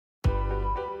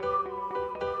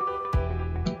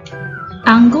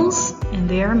Angles and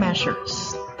their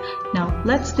measures. Now,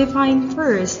 let's define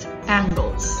first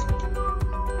angles.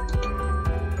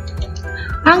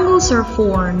 Angles are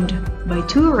formed by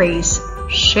two rays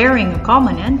sharing a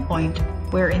common endpoint,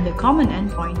 wherein the common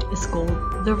endpoint is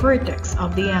called the vertex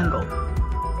of the angle.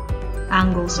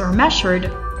 Angles are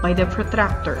measured by the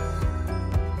protractor.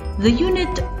 The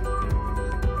unit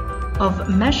of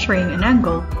measuring an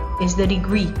angle is the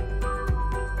degree.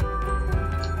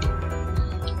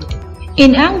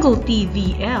 In angle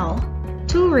TVL,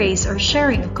 two rays are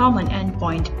sharing a common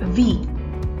endpoint V.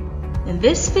 In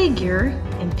this figure,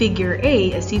 in figure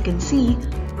A, as you can see,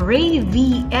 ray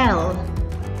VL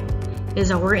is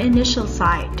our initial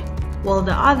side, while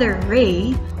the other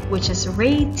ray, which is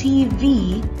ray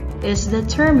TV, is the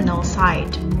terminal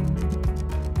side.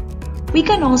 We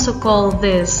can also call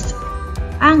this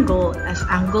angle as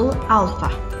angle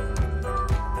alpha,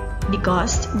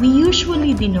 because we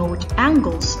usually denote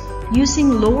angles using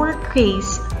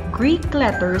lowercase Greek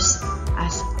letters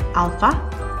as alpha,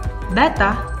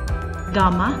 beta,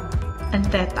 gamma, and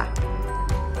theta.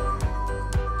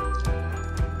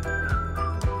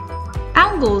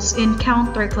 Angles in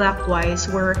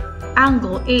counterclockwise where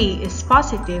angle A is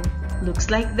positive looks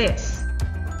like this,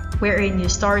 wherein you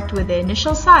start with the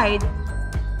initial side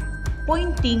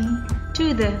pointing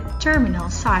to the terminal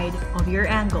side of your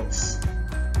angles.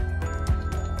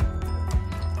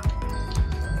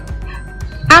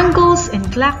 Angles in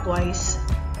clockwise,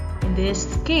 in this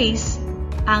case,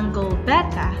 angle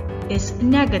beta is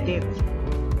negative.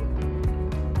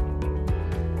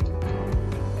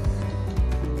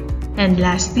 And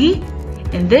lastly,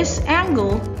 in this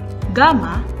angle,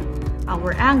 gamma,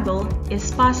 our angle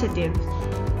is positive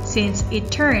since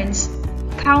it turns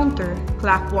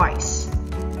counterclockwise.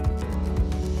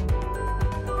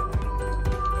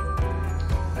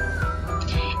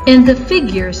 In the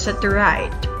figures at the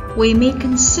right, we may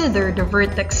consider the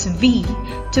vertex V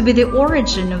to be the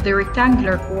origin of the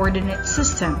rectangular coordinate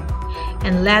system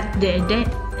and let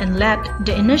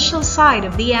the initial side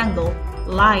of the angle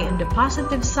lie on the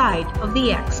positive side of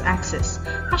the x-axis,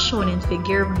 as shown in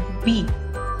figure B.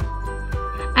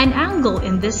 An angle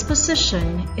in this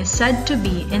position is said to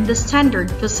be in the standard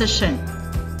position.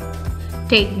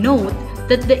 Take note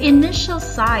that the initial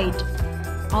side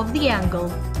of the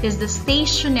angle is the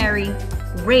stationary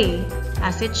ray,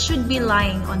 as it should be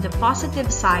lying on the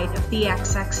positive side of the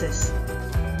x-axis,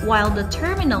 while the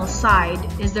terminal side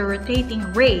is the rotating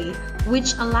ray,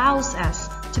 which allows us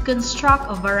to construct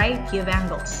a variety of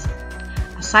angles.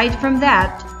 Aside from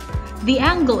that, the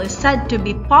angle is said to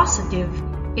be positive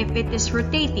if it is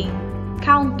rotating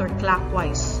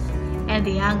counterclockwise, and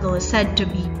the angle is said to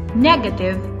be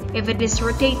negative if it is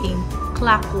rotating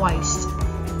clockwise.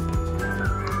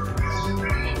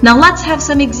 Now let's have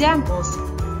some examples.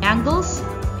 Angles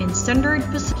in standard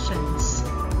positions.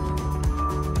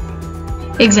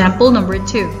 Example number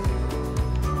 2.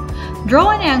 Draw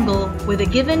an angle with a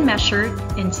given measure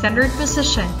in standard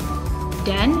position.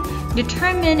 Then,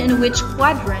 determine in which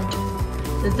quadrant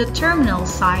the terminal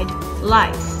side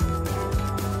lies.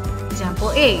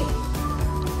 Example A.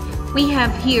 We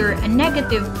have here a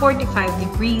negative 45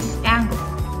 degrees angle.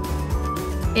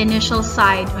 Initial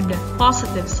side on the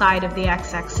positive side of the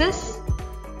x-axis.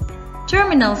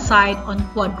 Terminal side on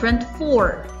quadrant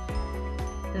 4.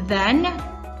 Then,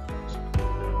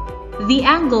 the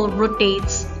angle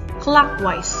rotates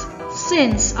clockwise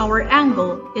since our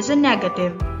angle is a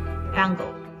negative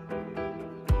angle.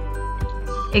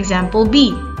 Example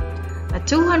B. A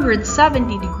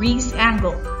 270 degrees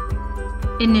angle.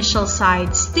 Initial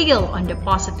side still on the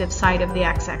positive side of the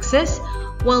x-axis,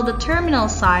 while the terminal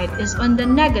side is on the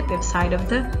negative side of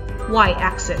the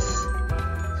y-axis.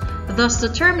 Thus, the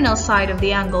terminal side of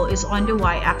the angle is on the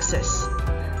y-axis.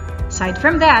 Aside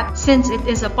from that, since it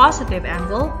is a positive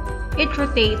angle, it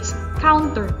rotates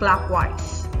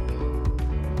counterclockwise.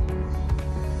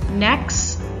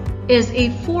 Next is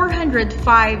a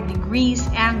 405 degrees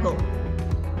angle.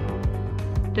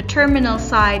 The terminal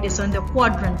side is on the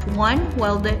quadrant 1,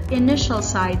 while the initial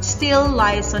side still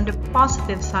lies on the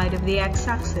positive side of the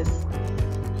x-axis,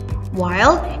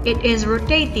 while it is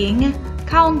rotating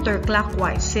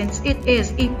counterclockwise since it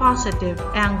is a positive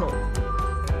angle.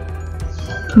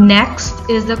 Next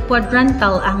is the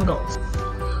quadrantal angles.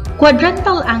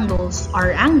 Quadrantal angles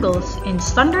are angles in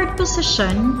standard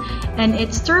position and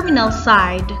its terminal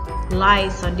side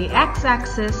lies on the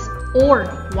x-axis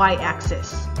or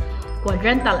y-axis.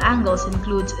 Quadrantal angles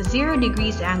includes a 0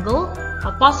 degrees angle,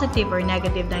 a positive or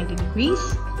negative 90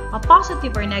 degrees, a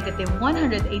positive or negative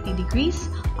 180 degrees,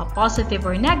 a positive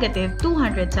or negative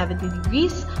 270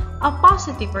 degrees, a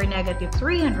positive or negative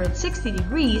 360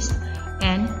 degrees,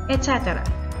 and etc.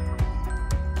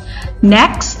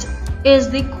 Next is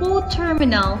the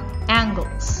coterminal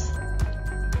angles.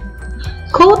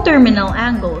 Coterminal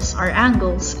angles are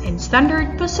angles in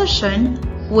standard position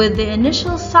with the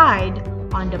initial side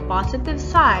on the positive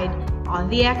side on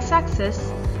the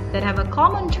x-axis that have a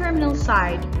common terminal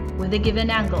side with a given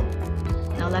angle.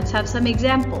 Now let's have some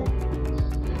example.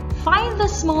 Find the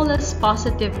smallest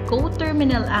positive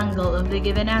coterminal angle of the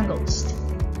given angles.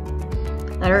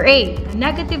 Letter A, a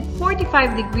negative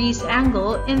 45 degrees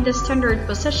angle in the standard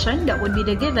position, that would be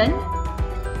the given.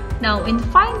 Now in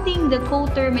finding the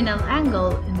coterminal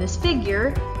angle in this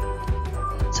figure,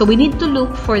 so we need to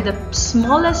look for the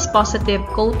smallest positive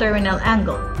coterminal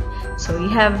angle. So we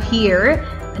have here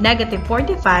a negative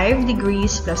 45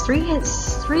 degrees plus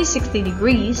 360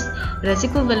 degrees, that is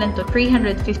equivalent to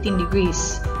 315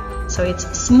 degrees. So its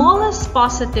smallest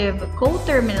positive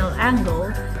coterminal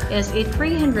angle is a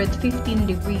 315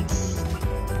 degrees.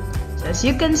 So as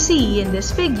you can see in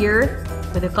this figure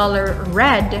with the color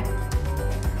red,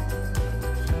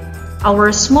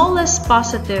 our smallest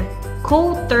positive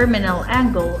coterminal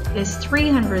angle is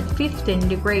 315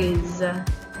 degrees.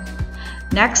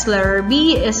 Next, letter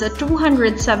B is a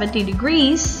 270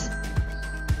 degrees.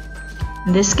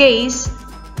 In this case,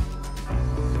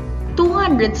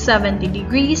 270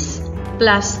 degrees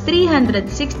plus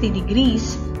 360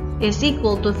 degrees is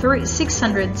equal to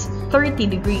 630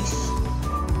 degrees.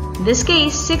 In this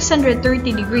case,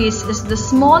 630 degrees is the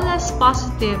smallest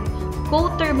positive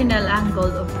coterminal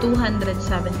angle of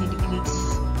 270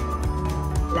 degrees.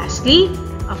 Lastly,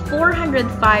 a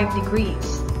 405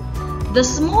 degrees. The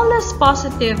smallest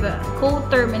positive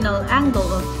coterminal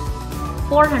angle of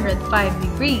 405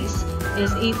 degrees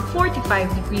is a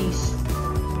 45 degrees.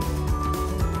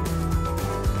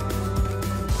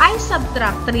 I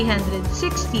subtract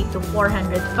 360 to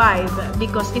 405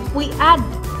 because if we add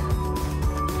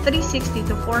 360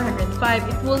 to 405,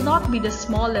 it will not be the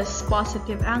smallest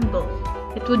positive angle.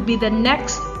 It would be the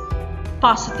next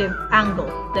positive angle,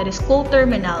 that is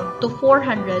coterminal to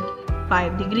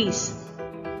 405 degrees.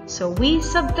 So we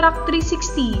subtract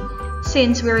 360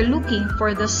 since we're looking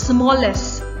for the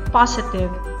smallest positive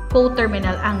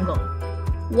coterminal angle.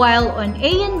 While on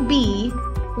A and B,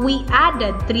 we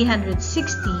added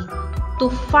 360 to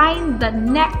find the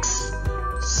next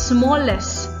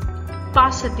smallest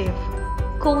positive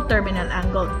coterminal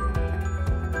angle.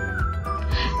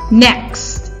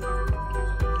 Next,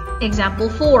 example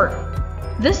 4.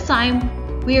 This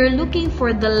time, we are looking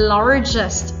for the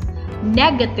largest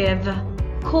negative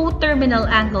coterminal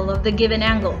angle of the given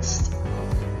angles.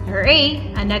 Letter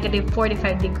A, a negative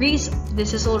 45 degrees.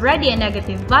 This is already a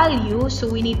negative value, so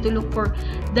we need to look for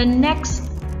the next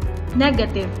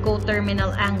negative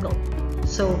coterminal angle.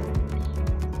 So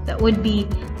that would be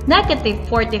negative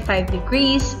 45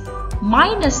 degrees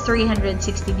minus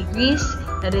 360 degrees,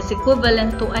 that is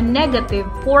equivalent to a negative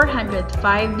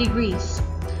 405 degrees.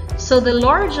 So the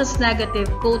largest negative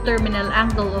coterminal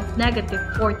angle of negative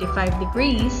 45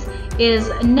 degrees is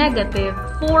negative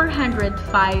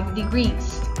 405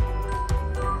 degrees.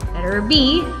 Letter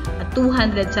B, a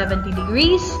 270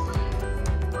 degrees.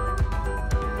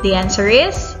 The answer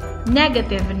is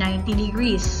negative 90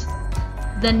 degrees.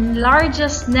 The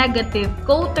largest negative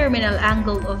coterminal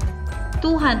angle of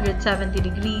 270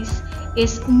 degrees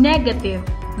is negative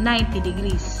 90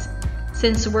 degrees.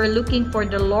 Since we're looking for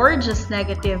the largest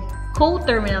negative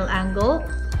coterminal angle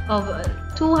of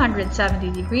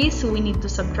 270 degrees, so we need to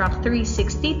subtract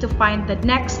 360 to find the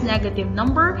next negative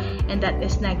number, and that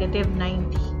is negative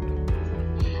 90.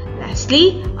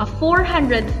 Lastly, a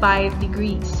 405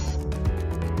 degrees.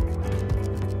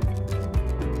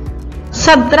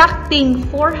 Subtracting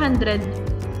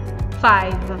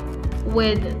 405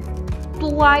 with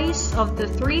twice of the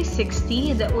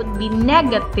 360, that would be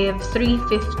negative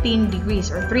 315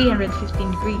 degrees or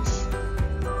 315 degrees.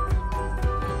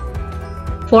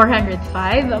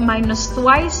 405 minus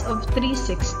twice of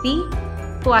 360,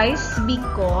 twice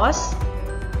because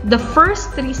the first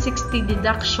 360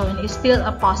 deduction is still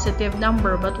a positive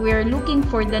number, but we are looking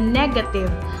for the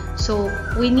negative, so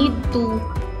we need to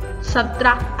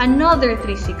subtract another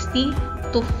 360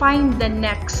 to find the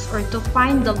next, or to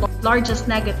find the largest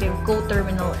negative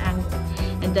coterminal angle,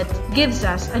 and that gives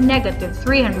us a negative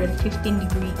 315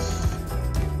 degrees.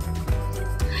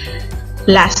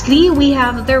 Lastly, we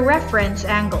have the reference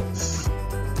angles.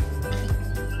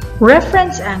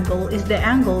 Reference angle is the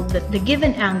angle that the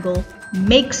given angle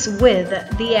makes with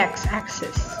the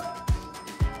x-axis.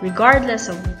 Regardless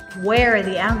of where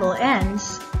the angle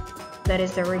ends, that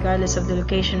is regardless of the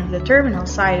location of the terminal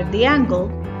side of the angle,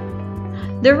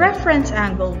 the reference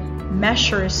angle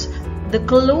measures the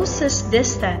closest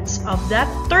distance of that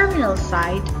terminal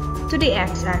side to the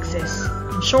x-axis.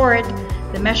 In short,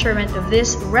 the measurement of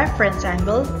this reference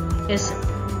angle is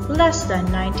less than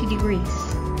 90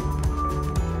 degrees.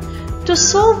 To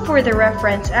solve for the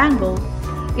reference angle,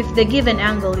 if the given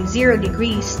angle is 0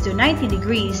 degrees to 90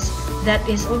 degrees, that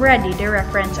is already the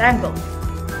reference angle.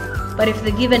 But if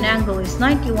the given angle is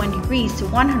 91 degrees to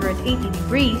 180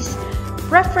 degrees,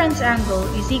 reference angle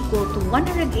is equal to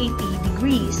 180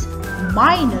 degrees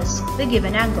minus the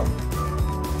given angle.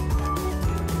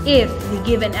 If the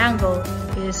given angle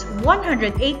is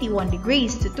 181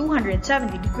 degrees to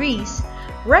 270 degrees,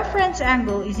 reference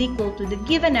angle is equal to the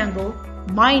given angle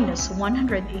minus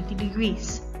 180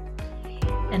 degrees.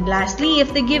 And lastly,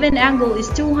 if the given angle is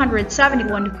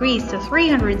 271 degrees to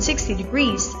 360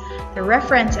 degrees, the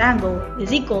reference angle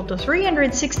is equal to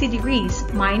 360 degrees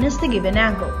minus the given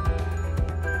angle.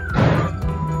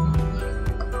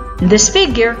 In this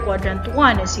figure, quadrant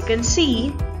 1, as you can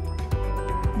see,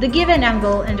 the given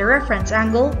angle and the reference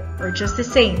angle are just the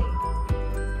same.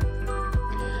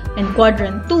 In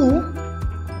quadrant 2,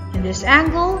 in this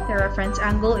angle, the reference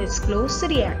angle is close to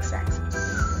the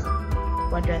x-axis.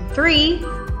 Quadrant 3,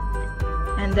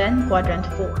 and then quadrant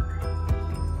 4.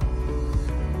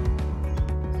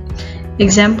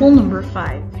 Example number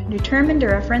 5. Determine the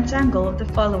reference angle of the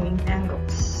following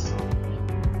angles.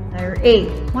 Letter A,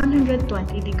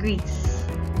 120 degrees.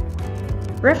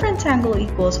 Reference angle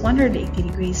equals 180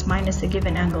 degrees minus the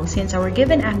given angle. Since our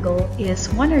given angle is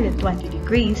 120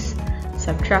 degrees,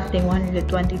 subtracting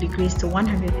 120 degrees to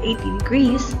 180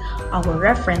 degrees, our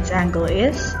reference angle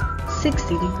is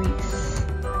 60 degrees.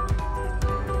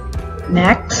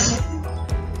 Next,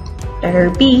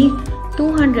 letter B,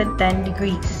 210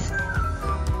 degrees.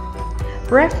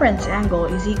 Reference angle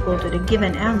is equal to the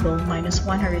given angle minus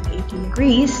 180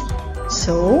 degrees,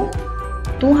 so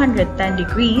 210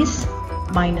 degrees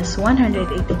minus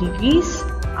 180 degrees,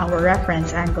 our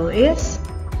reference angle is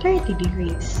 30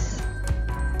 degrees.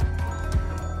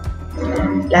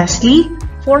 Lastly,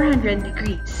 400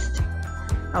 degrees.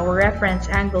 Our reference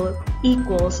angle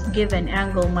equals given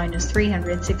angle minus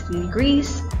 360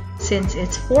 degrees. Since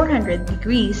it's 400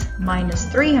 degrees minus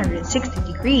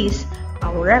 360 degrees,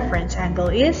 our reference angle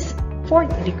is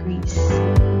 40 degrees.